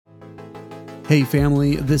Hey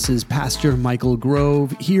family, this is Pastor Michael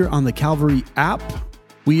Grove here on the Calvary app.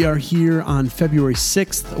 We are here on February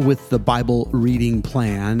 6th with the Bible reading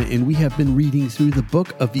plan, and we have been reading through the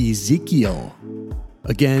book of Ezekiel.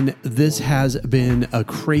 Again, this has been a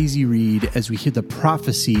crazy read as we hear the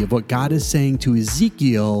prophecy of what God is saying to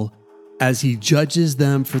Ezekiel as he judges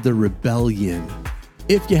them for their rebellion.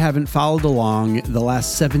 If you haven't followed along the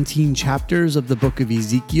last 17 chapters of the book of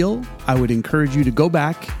Ezekiel, I would encourage you to go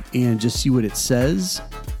back and just see what it says.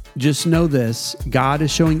 Just know this, God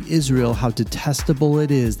is showing Israel how detestable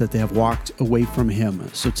it is that they have walked away from him.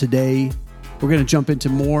 So today, we're going to jump into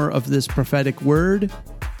more of this prophetic word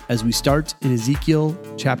as we start in Ezekiel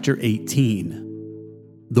chapter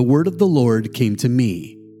 18. The word of the Lord came to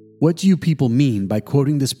me. What do you people mean by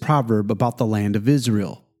quoting this proverb about the land of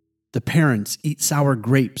Israel? The parents eat sour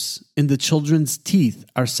grapes, and the children's teeth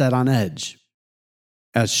are set on edge.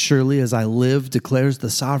 As surely as I live, declares the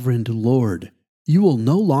sovereign Lord, you will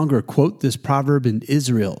no longer quote this proverb in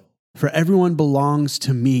Israel, for everyone belongs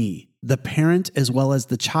to me, the parent as well as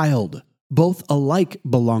the child. Both alike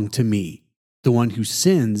belong to me. The one who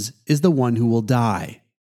sins is the one who will die.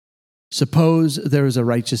 Suppose there is a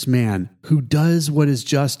righteous man who does what is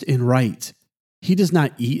just and right. He does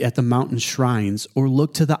not eat at the mountain shrines or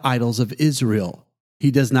look to the idols of Israel. He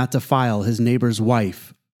does not defile his neighbor's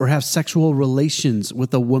wife or have sexual relations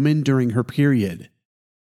with a woman during her period.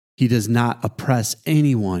 He does not oppress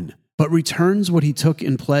anyone, but returns what he took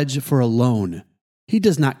in pledge for a loan. He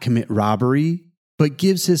does not commit robbery, but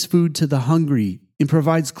gives his food to the hungry and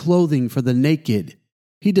provides clothing for the naked.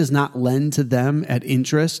 He does not lend to them at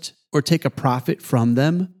interest or take a profit from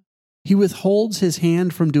them. He withholds his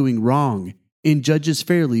hand from doing wrong and judges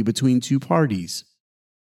fairly between two parties.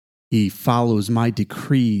 He follows my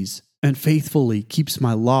decrees and faithfully keeps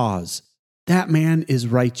my laws. That man is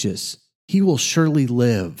righteous. He will surely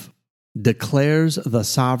live, declares the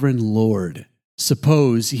sovereign Lord.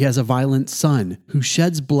 Suppose he has a violent son who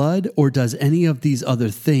sheds blood or does any of these other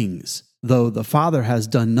things, though the father has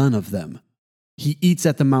done none of them. He eats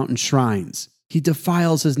at the mountain shrines. He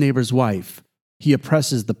defiles his neighbor's wife. He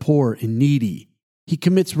oppresses the poor and needy. He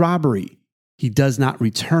commits robbery. He does not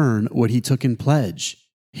return what he took in pledge.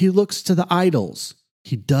 He looks to the idols.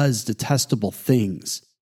 He does detestable things.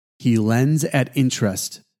 He lends at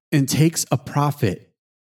interest and takes a profit.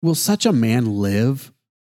 Will such a man live?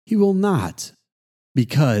 He will not.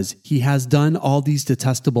 Because he has done all these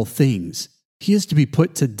detestable things, he is to be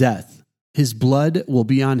put to death. His blood will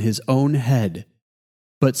be on his own head.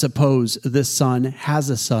 But suppose this son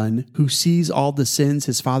has a son who sees all the sins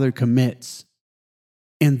his father commits.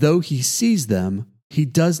 And though he sees them, he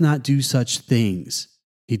does not do such things.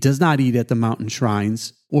 He does not eat at the mountain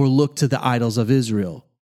shrines or look to the idols of Israel.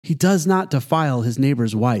 He does not defile his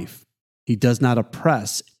neighbor's wife. He does not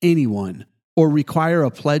oppress anyone or require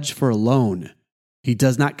a pledge for a loan. He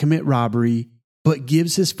does not commit robbery, but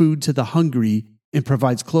gives his food to the hungry and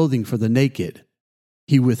provides clothing for the naked.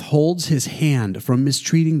 He withholds his hand from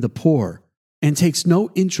mistreating the poor and takes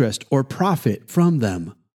no interest or profit from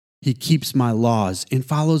them. He keeps my laws and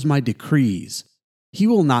follows my decrees. He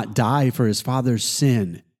will not die for his father's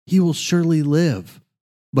sin. He will surely live.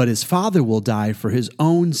 But his father will die for his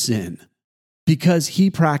own sin, because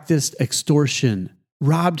he practiced extortion,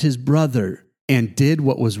 robbed his brother, and did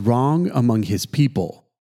what was wrong among his people.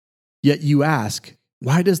 Yet you ask,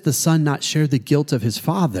 why does the son not share the guilt of his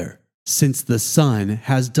father? Since the son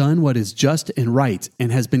has done what is just and right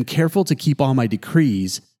and has been careful to keep all my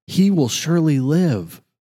decrees, he will surely live.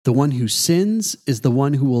 The one who sins is the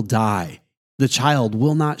one who will die. The child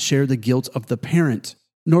will not share the guilt of the parent,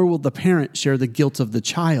 nor will the parent share the guilt of the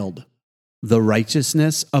child. The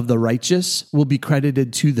righteousness of the righteous will be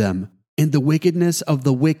credited to them, and the wickedness of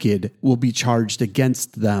the wicked will be charged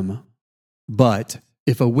against them. But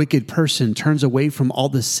if a wicked person turns away from all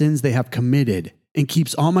the sins they have committed and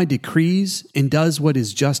keeps all my decrees and does what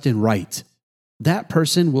is just and right, that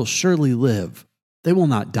person will surely live. They will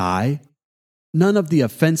not die. None of the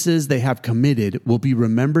offenses they have committed will be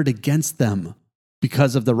remembered against them.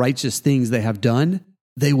 Because of the righteous things they have done,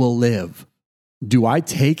 they will live. Do I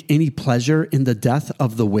take any pleasure in the death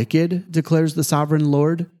of the wicked, declares the sovereign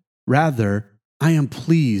Lord? Rather, I am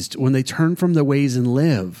pleased when they turn from their ways and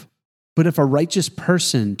live. But if a righteous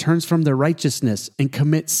person turns from their righteousness and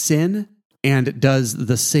commits sin and does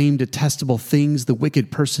the same detestable things the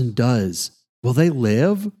wicked person does, will they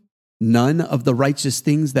live? None of the righteous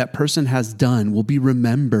things that person has done will be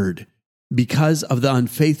remembered. Because of the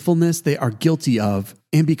unfaithfulness they are guilty of,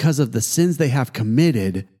 and because of the sins they have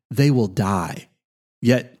committed, they will die.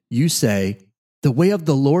 Yet you say, the way of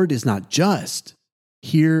the Lord is not just.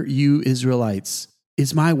 Hear you Israelites,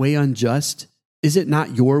 is my way unjust? Is it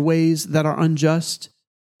not your ways that are unjust?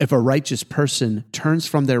 If a righteous person turns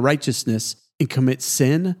from their righteousness and commits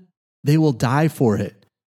sin, they will die for it.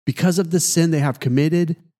 Because of the sin they have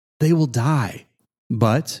committed, they will die.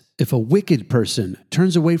 But if a wicked person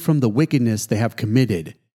turns away from the wickedness they have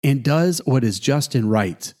committed and does what is just and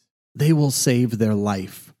right, they will save their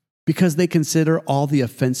life. Because they consider all the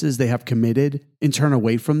offenses they have committed and turn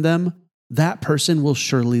away from them, that person will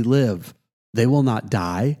surely live. They will not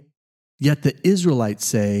die. Yet the Israelites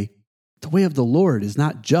say, "The way of the Lord is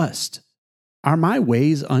not just." Are my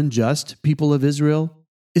ways unjust, people of Israel?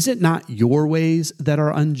 Is it not your ways that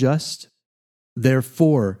are unjust?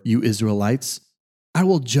 Therefore, you Israelites, I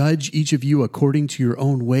will judge each of you according to your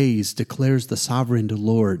own ways, declares the sovereign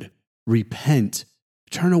Lord. Repent,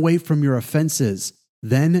 turn away from your offenses.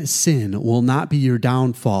 Then sin will not be your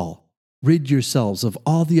downfall. Rid yourselves of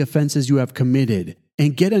all the offenses you have committed,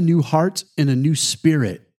 and get a new heart and a new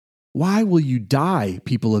spirit. Why will you die,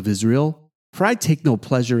 people of Israel? For I take no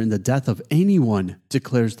pleasure in the death of anyone,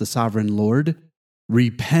 declares the sovereign Lord.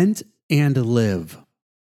 Repent and live.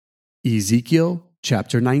 Ezekiel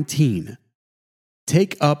chapter 19.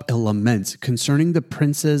 Take up a lament concerning the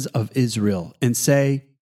princes of Israel, and say,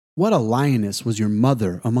 "What a lioness was your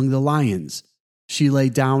mother among the lions! She lay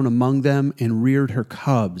down among them and reared her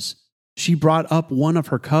cubs. She brought up one of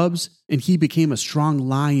her cubs, and he became a strong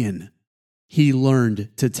lion. He learned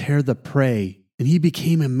to tear the prey, and he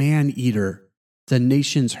became a man-eater. The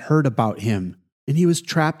nations heard about him, and he was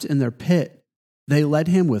trapped in their pit. They led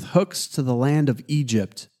him with hooks to the land of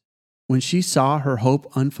Egypt. When she saw her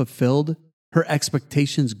hope unfulfilled, her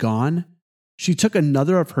expectations gone, she took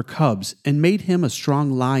another of her cubs and made him a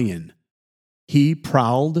strong lion. He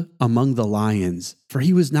prowled among the lions, for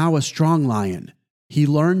he was now a strong lion. He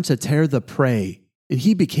learned to tear the prey, and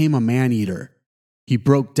he became a man-eater. He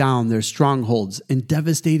broke down their strongholds and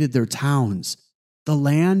devastated their towns. The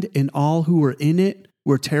land and all who were in it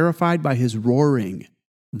were terrified by his roaring.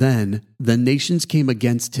 Then the nations came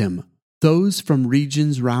against him, those from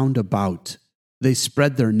regions round about. They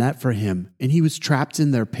spread their net for him, and he was trapped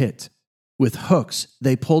in their pit. With hooks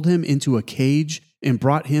they pulled him into a cage and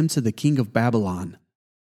brought him to the king of Babylon.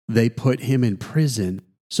 They put him in prison,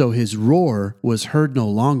 so his roar was heard no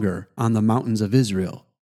longer on the mountains of Israel.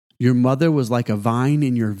 Your mother was like a vine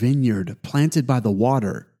in your vineyard, planted by the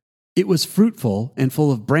water. It was fruitful and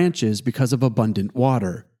full of branches because of abundant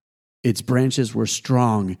water. Its branches were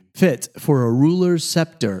strong, fit for a ruler's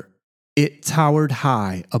scepter. It towered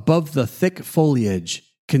high above the thick foliage,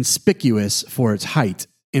 conspicuous for its height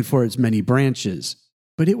and for its many branches.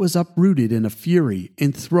 But it was uprooted in a fury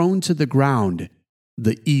and thrown to the ground.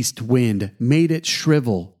 The east wind made it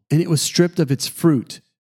shrivel, and it was stripped of its fruit.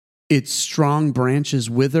 Its strong branches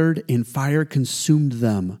withered, and fire consumed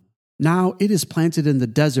them. Now it is planted in the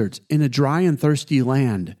desert, in a dry and thirsty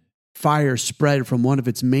land. Fire spread from one of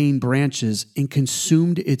its main branches and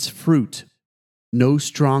consumed its fruit. No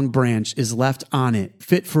strong branch is left on it,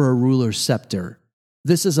 fit for a ruler's scepter.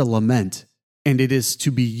 This is a lament, and it is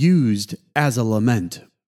to be used as a lament.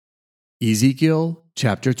 Ezekiel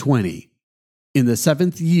chapter 20. In the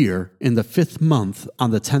 7th year, in the 5th month,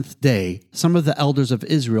 on the 10th day, some of the elders of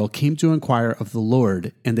Israel came to inquire of the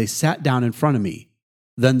Lord, and they sat down in front of me.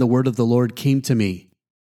 Then the word of the Lord came to me.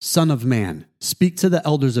 Son of man, speak to the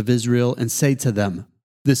elders of Israel and say to them,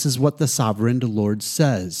 "This is what the sovereign Lord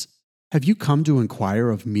says. Have you come to inquire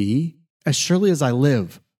of me? As surely as I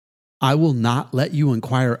live, I will not let you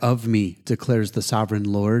inquire of me, declares the sovereign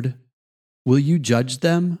Lord. Will you judge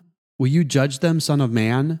them? Will you judge them, son of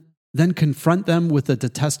man? Then confront them with the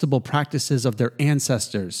detestable practices of their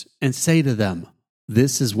ancestors, and say to them,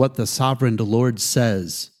 "This is what the sovereign Lord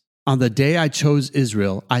says. On the day I chose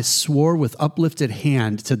Israel, I swore with uplifted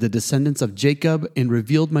hand to the descendants of Jacob and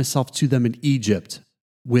revealed myself to them in Egypt.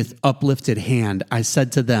 With uplifted hand I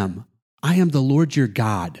said to them, I am the Lord your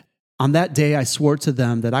God. On that day I swore to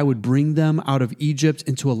them that I would bring them out of Egypt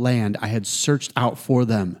into a land I had searched out for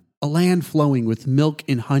them, a land flowing with milk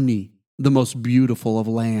and honey, the most beautiful of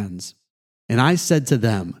lands. And I said to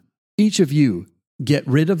them, each of you, get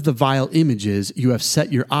rid of the vile images you have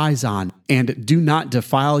set your eyes on, and do not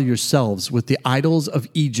defile yourselves with the idols of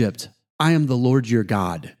Egypt. I am the Lord your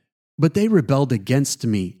God. But they rebelled against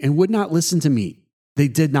me and would not listen to me. They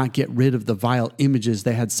did not get rid of the vile images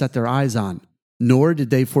they had set their eyes on, nor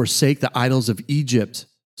did they forsake the idols of Egypt.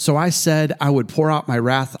 So I said I would pour out my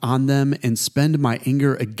wrath on them and spend my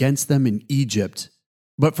anger against them in Egypt.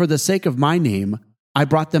 But for the sake of my name, I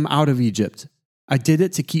brought them out of Egypt. I did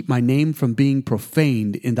it to keep my name from being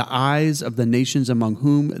profaned in the eyes of the nations among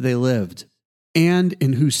whom they lived, and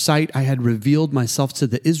in whose sight I had revealed myself to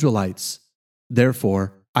the Israelites.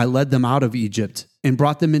 Therefore, I led them out of Egypt and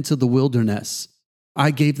brought them into the wilderness.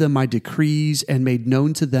 I gave them my decrees and made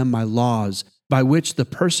known to them my laws, by which the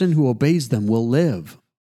person who obeys them will live.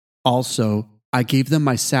 Also, I gave them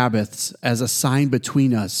my Sabbaths as a sign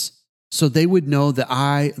between us, so they would know that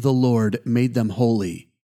I, the Lord, made them holy.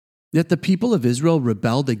 Yet the people of Israel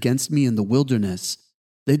rebelled against me in the wilderness.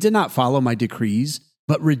 They did not follow my decrees,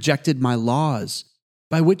 but rejected my laws,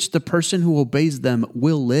 by which the person who obeys them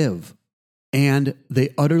will live. And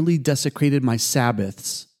they utterly desecrated my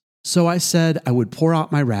Sabbaths. So I said I would pour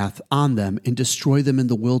out my wrath on them and destroy them in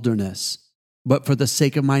the wilderness. But for the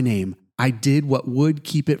sake of my name, I did what would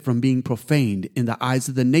keep it from being profaned in the eyes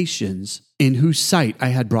of the nations in whose sight I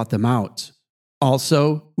had brought them out.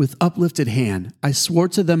 Also, with uplifted hand, I swore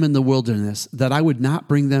to them in the wilderness that I would not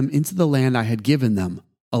bring them into the land I had given them,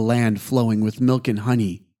 a land flowing with milk and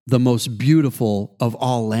honey, the most beautiful of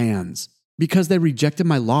all lands, because they rejected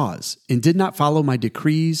my laws and did not follow my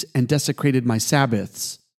decrees and desecrated my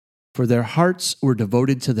Sabbaths, for their hearts were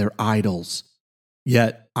devoted to their idols.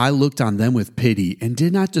 Yet I looked on them with pity and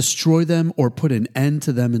did not destroy them or put an end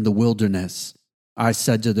to them in the wilderness. I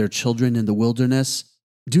said to their children in the wilderness,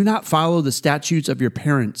 do not follow the statutes of your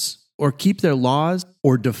parents, or keep their laws,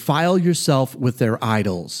 or defile yourself with their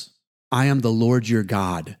idols. I am the Lord your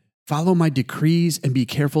God. Follow my decrees and be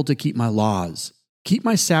careful to keep my laws. Keep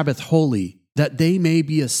my Sabbath holy, that they may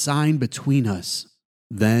be a sign between us.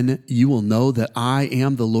 Then you will know that I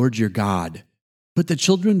am the Lord your God. But the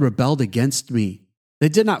children rebelled against me. They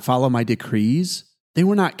did not follow my decrees. They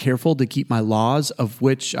were not careful to keep my laws, of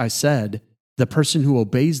which I said, the person who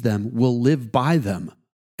obeys them will live by them.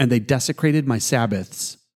 And they desecrated my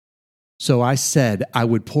Sabbaths. So I said I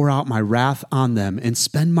would pour out my wrath on them and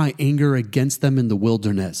spend my anger against them in the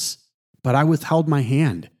wilderness. But I withheld my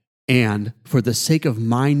hand, and for the sake of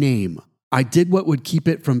my name, I did what would keep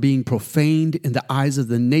it from being profaned in the eyes of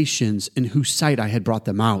the nations in whose sight I had brought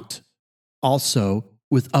them out. Also,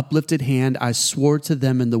 with uplifted hand, I swore to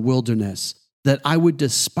them in the wilderness that I would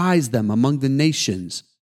despise them among the nations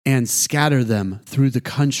and scatter them through the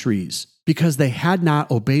countries, because they had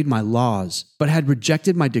not obeyed my laws, but had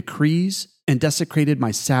rejected my decrees and desecrated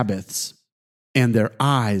my Sabbaths. And their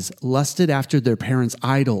eyes lusted after their parents'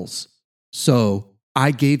 idols. So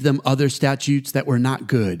I gave them other statutes that were not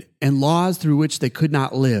good, and laws through which they could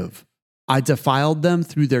not live. I defiled them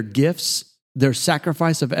through their gifts, their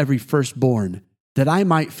sacrifice of every firstborn, that I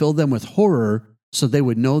might fill them with horror, so they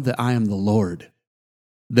would know that I am the Lord.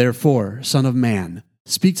 Therefore, Son of man,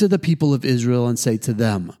 speak to the people of Israel and say to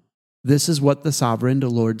them, this is what the sovereign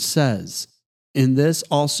Lord says. In this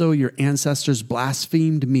also your ancestors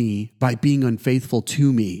blasphemed me by being unfaithful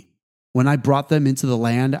to me. When I brought them into the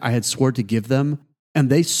land I had sworn to give them, and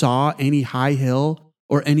they saw any high hill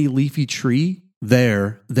or any leafy tree,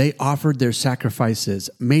 there they offered their sacrifices,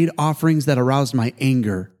 made offerings that aroused my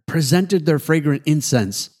anger, presented their fragrant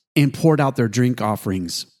incense, and poured out their drink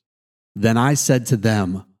offerings. Then I said to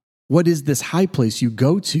them, what is this high place you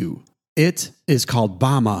go to? It is called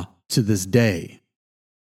Bama to this day.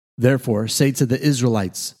 Therefore say to the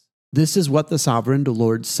Israelites, this is what the sovereign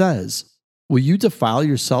Lord says. Will you defile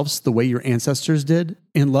yourselves the way your ancestors did,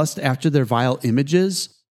 and lust after their vile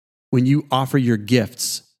images? When you offer your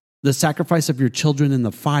gifts, the sacrifice of your children in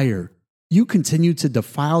the fire, you continue to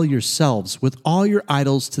defile yourselves with all your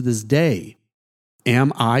idols to this day.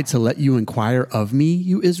 Am I to let you inquire of me,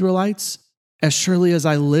 you Israelites? As surely as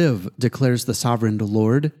I live, declares the sovereign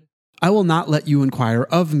Lord, I will not let you inquire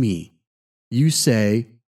of me. You say,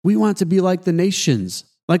 we want to be like the nations,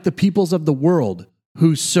 like the peoples of the world,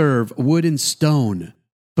 who serve wood and stone.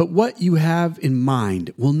 But what you have in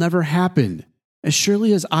mind will never happen. As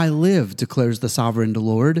surely as I live, declares the sovereign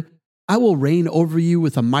Lord, I will reign over you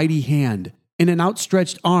with a mighty hand, and an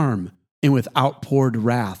outstretched arm, and with outpoured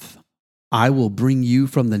wrath. I will bring you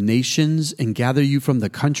from the nations and gather you from the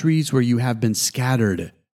countries where you have been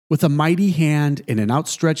scattered, with a mighty hand and an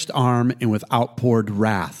outstretched arm and with outpoured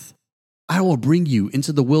wrath. I will bring you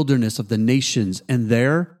into the wilderness of the nations, and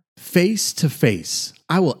there, face to face,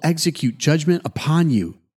 I will execute judgment upon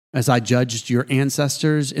you. As I judged your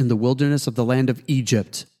ancestors in the wilderness of the land of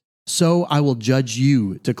Egypt, so I will judge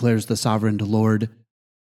you, declares the sovereign Lord.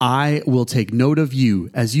 I will take note of you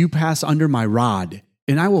as you pass under my rod,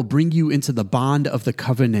 and I will bring you into the bond of the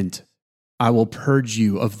covenant. I will purge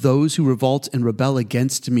you of those who revolt and rebel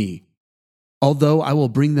against me. Although I will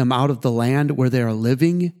bring them out of the land where they are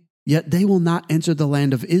living, yet they will not enter the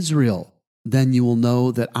land of Israel. Then you will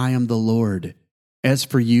know that I am the Lord. As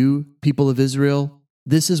for you, people of Israel,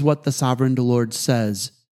 this is what the sovereign Lord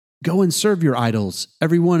says. Go and serve your idols,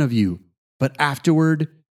 every one of you, but afterward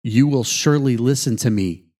you will surely listen to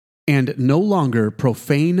me. and no longer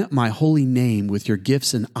profane my holy name with your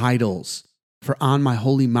gifts and idols. For on my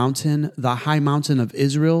holy mountain, the high mountain of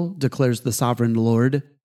Israel, declares the sovereign Lord,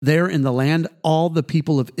 there in the land all the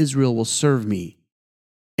people of Israel will serve me.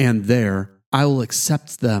 And there I will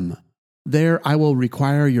accept them. There I will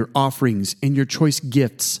require your offerings and your choice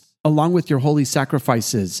gifts, along with your holy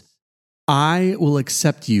sacrifices. I will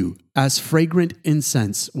accept you as fragrant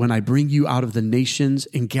incense when I bring you out of the nations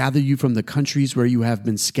and gather you from the countries where you have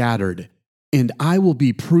been scattered. And I will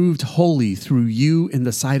be proved holy through you in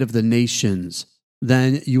the sight of the nations.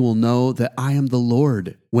 Then you will know that I am the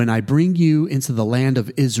Lord when I bring you into the land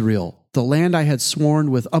of Israel, the land I had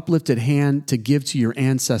sworn with uplifted hand to give to your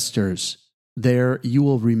ancestors. There you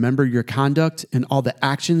will remember your conduct and all the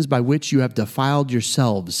actions by which you have defiled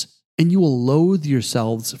yourselves, and you will loathe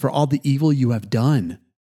yourselves for all the evil you have done.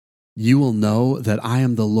 You will know that I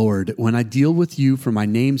am the Lord when I deal with you for my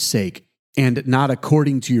name's sake, and not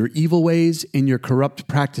according to your evil ways and your corrupt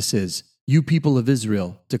practices, you people of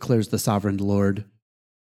Israel, declares the sovereign Lord.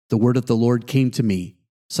 The word of the Lord came to me,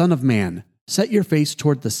 Son of man, set your face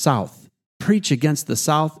toward the south, preach against the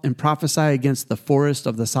south and prophesy against the forest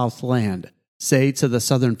of the southland. Say to the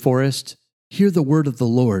southern forest, hear the word of the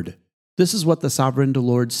Lord. This is what the sovereign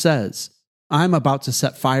Lord says. I am about to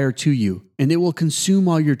set fire to you, and it will consume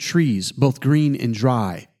all your trees, both green and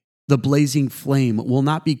dry. The blazing flame will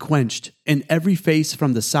not be quenched, and every face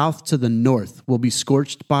from the south to the north will be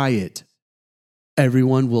scorched by it.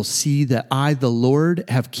 Everyone will see that I, the Lord,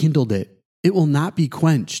 have kindled it. It will not be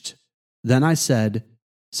quenched. Then I said,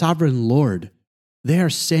 Sovereign Lord, they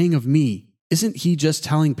are saying of me, isn't he just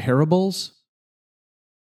telling parables?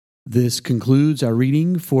 This concludes our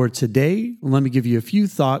reading for today. Let me give you a few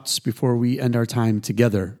thoughts before we end our time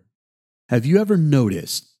together. Have you ever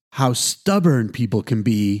noticed how stubborn people can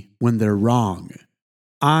be when they're wrong?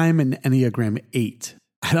 I'm an Enneagram 8.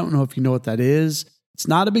 I don't know if you know what that is. It's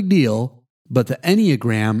not a big deal, but the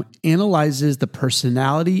Enneagram analyzes the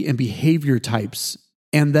personality and behavior types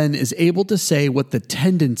and then is able to say what the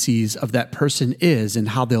tendencies of that person is and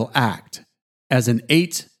how they'll act. As an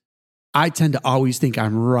 8, I tend to always think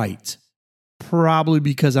I'm right, probably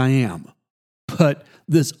because I am. But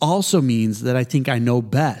this also means that I think I know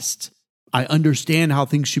best. I understand how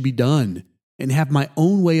things should be done and have my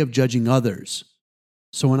own way of judging others.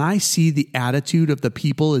 So when I see the attitude of the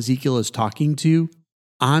people Ezekiel is talking to,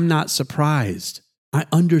 I'm not surprised. I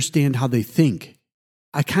understand how they think.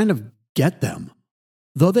 I kind of get them.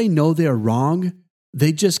 Though they know they are wrong,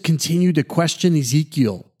 they just continue to question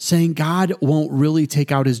Ezekiel, saying God won't really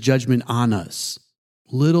take out his judgment on us.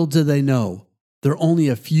 Little do they know, they're only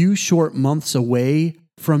a few short months away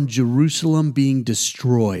from Jerusalem being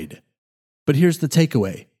destroyed. But here's the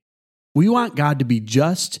takeaway. We want God to be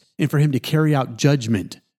just and for him to carry out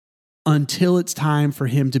judgment until it's time for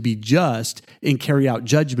him to be just and carry out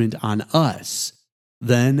judgment on us.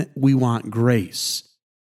 Then we want grace.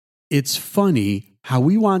 It's funny how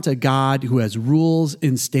we want a God who has rules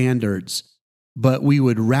and standards, but we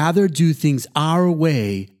would rather do things our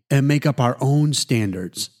way and make up our own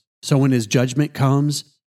standards. So when his judgment comes,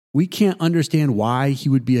 we can't understand why he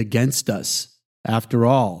would be against us. After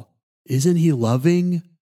all, isn't he loving?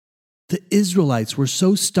 The Israelites were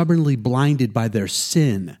so stubbornly blinded by their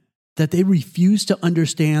sin that they refused to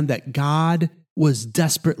understand that God was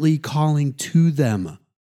desperately calling to them.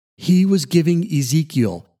 He was giving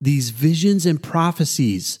Ezekiel these visions and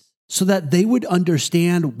prophecies so that they would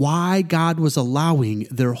understand why God was allowing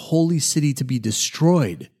their holy city to be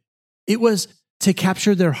destroyed. It was to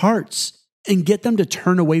capture their hearts and get them to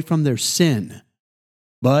turn away from their sin.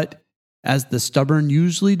 But as the stubborn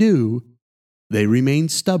usually do, they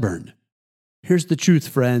remained stubborn. Here's the truth,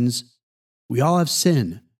 friends. We all have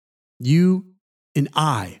sin. You and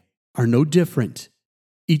I are no different.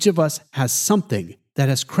 Each of us has something that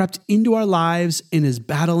has crept into our lives and is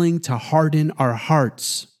battling to harden our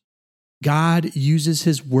hearts. God uses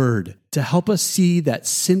his word to help us see that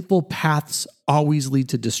sinful paths always lead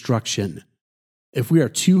to destruction. If we are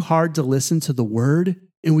too hard to listen to the word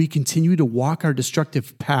and we continue to walk our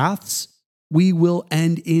destructive paths, we will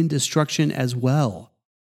end in destruction as well.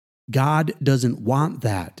 God doesn't want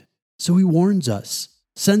that, so he warns us,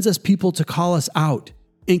 sends us people to call us out,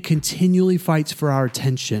 and continually fights for our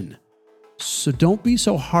attention. So don't be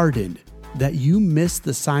so hardened that you miss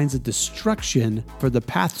the signs of destruction for the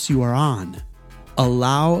paths you are on.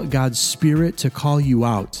 Allow God's Spirit to call you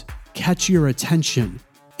out, catch your attention,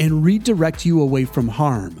 and redirect you away from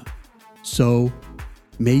harm. So,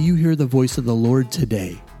 may you hear the voice of the Lord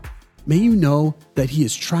today. May you know that he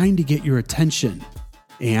is trying to get your attention,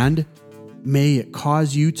 and may it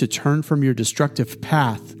cause you to turn from your destructive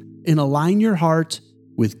path and align your heart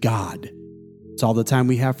with God. It's all the time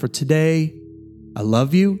we have for today. I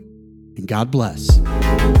love you, and God bless.